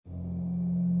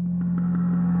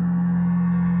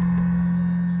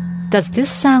Does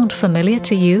this sound familiar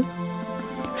to you?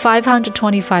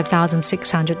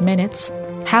 525,600 minutes.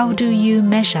 How do you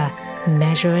measure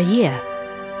a year?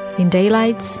 In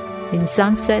daylights, in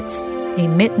sunsets,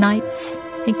 in midnights,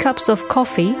 in cups of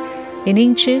coffee, in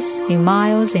inches, in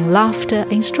miles, in laughter,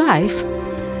 in strife?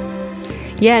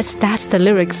 Yes, that's the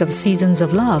lyrics of Seasons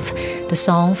of Love, the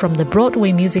song from the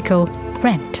Broadway musical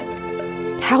Rent.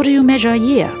 How do you measure a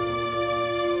year?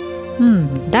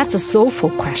 That's a soulful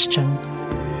question.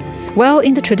 Well,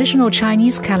 in the traditional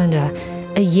Chinese calendar,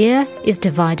 a year is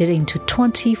divided into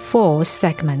 24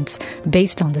 segments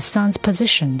based on the sun's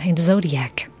position in the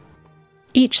zodiac.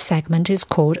 Each segment is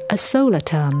called a solar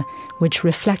term, which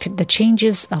reflected the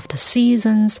changes of the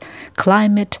seasons,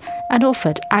 climate, and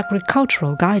offered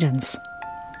agricultural guidance.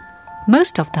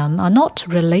 Most of them are not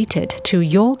related to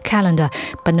your calendar,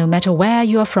 but no matter where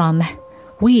you are from,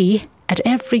 we, at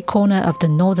every corner of the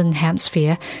northern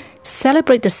hemisphere,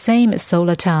 celebrate the same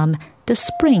solar term, the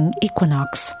spring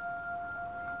equinox.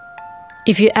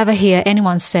 If you ever hear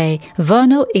anyone say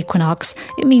vernal equinox,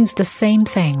 it means the same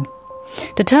thing.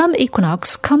 The term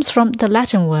equinox comes from the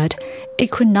Latin word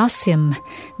equinoctium,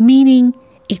 meaning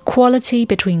equality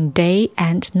between day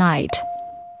and night.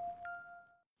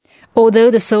 Although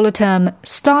the solar term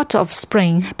start of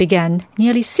spring began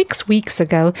nearly 6 weeks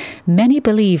ago, many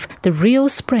believe the real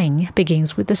spring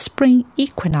begins with the spring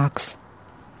equinox.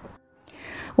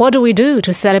 What do we do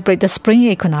to celebrate the spring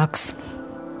equinox?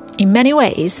 In many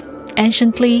ways,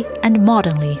 anciently and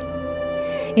modernly.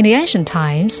 In the ancient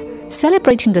times,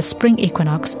 celebrating the spring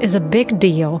equinox is a big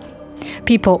deal.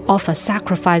 People offer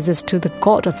sacrifices to the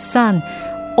god of sun,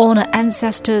 honor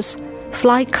ancestors,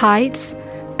 fly kites,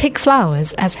 pick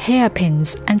flowers as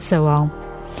hairpins, and so on.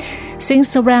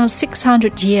 Since around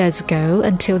 600 years ago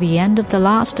until the end of the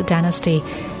last dynasty,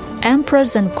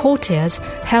 emperors and courtiers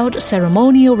held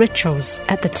ceremonial rituals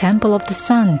at the Temple of the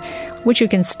Sun, which you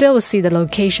can still see the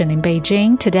location in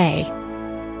Beijing today.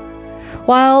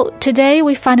 While today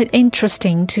we find it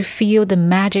interesting to feel the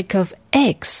magic of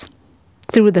eggs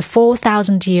through the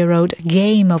 4,000-year-old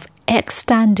game of egg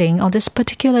standing on this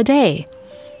particular day.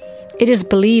 It is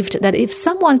believed that if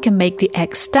someone can make the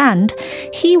egg stand,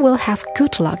 he will have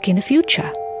good luck in the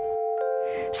future.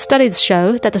 Studies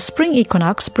show that the spring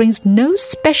equinox brings no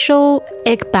special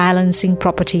egg-balancing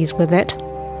properties with it.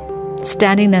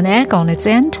 Standing an egg on its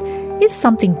end is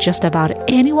something just about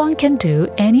anyone can do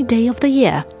any day of the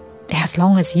year, as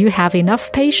long as you have enough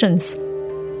patience.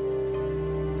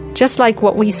 Just like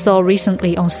what we saw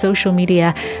recently on social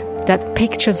media, that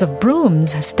pictures of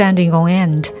brooms standing on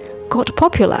end got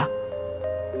popular.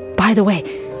 By the way,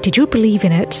 did you believe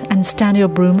in it and stand your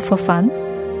broom for fun?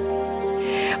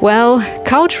 Well,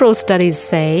 cultural studies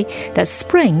say that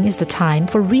spring is the time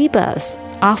for rebirth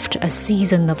after a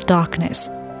season of darkness.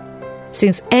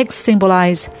 Since eggs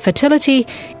symbolize fertility,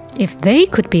 if they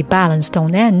could be balanced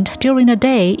on end during a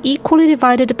day equally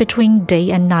divided between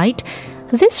day and night,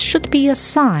 this should be a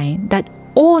sign that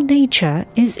all nature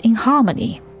is in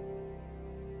harmony.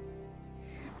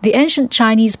 The ancient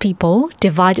Chinese people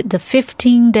divided the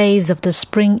 15 days of the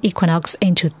spring equinox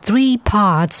into 3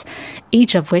 parts,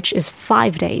 each of which is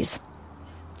 5 days.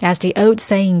 As the old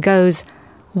saying goes,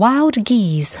 wild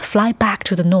geese fly back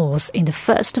to the north in the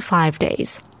first 5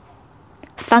 days.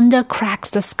 Thunder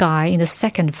cracks the sky in the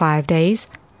second 5 days.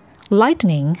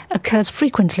 Lightning occurs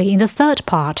frequently in the third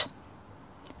part.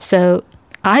 So,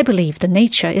 I believe that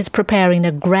nature is preparing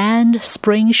a grand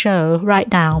spring show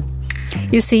right now.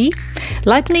 You see,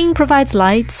 lightning provides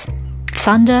lights,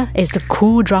 thunder is the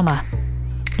cool drummer.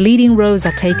 Leading roles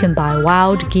are taken by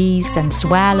wild geese and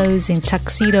swallows in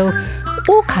tuxedo,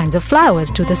 all kinds of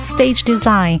flowers to the stage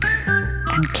design,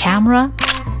 and camera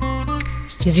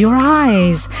is your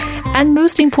eyes, and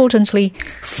most importantly,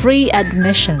 free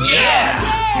admission. Yeah!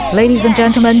 Ladies and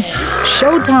gentlemen,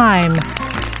 showtime!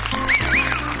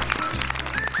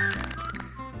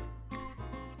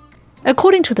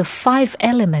 According to the 5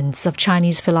 elements of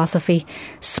Chinese philosophy,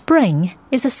 spring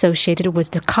is associated with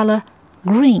the color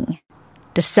green,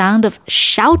 the sound of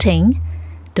shouting,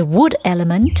 the wood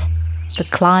element, the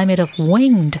climate of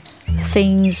wind,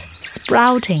 things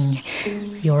sprouting,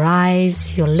 your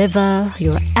eyes, your liver,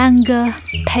 your anger,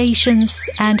 patience,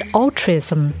 and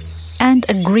altruism, and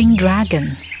a green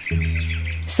dragon.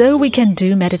 So we can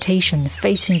do meditation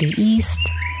facing the east,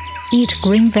 eat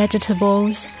green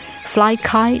vegetables, fly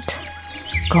kite,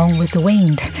 go with the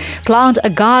wind, plant a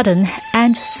garden,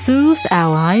 and soothe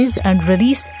our eyes and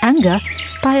release anger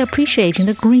by appreciating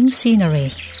the green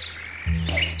scenery.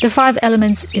 The 5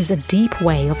 elements is a deep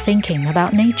way of thinking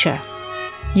about nature.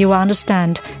 You will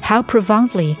understand how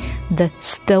profoundly the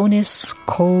stillness,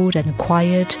 cold and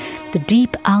quiet, the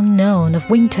deep unknown of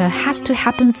winter has to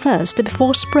happen first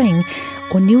before spring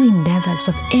or new endeavors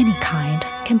of any kind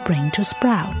can bring to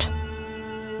sprout.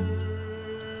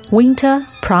 Winter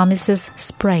promises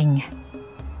spring.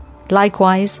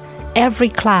 Likewise, every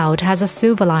cloud has a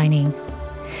silver lining.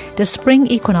 The spring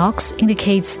equinox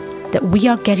indicates that we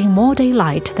are getting more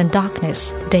daylight than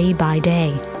darkness day by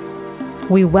day.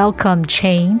 We welcome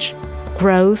change,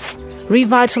 growth,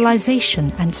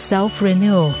 revitalization, and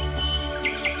self-renewal.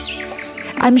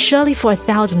 I'm Shirley for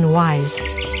 1,000 Whys.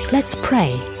 Let's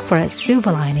pray for a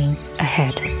silver lining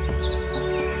ahead.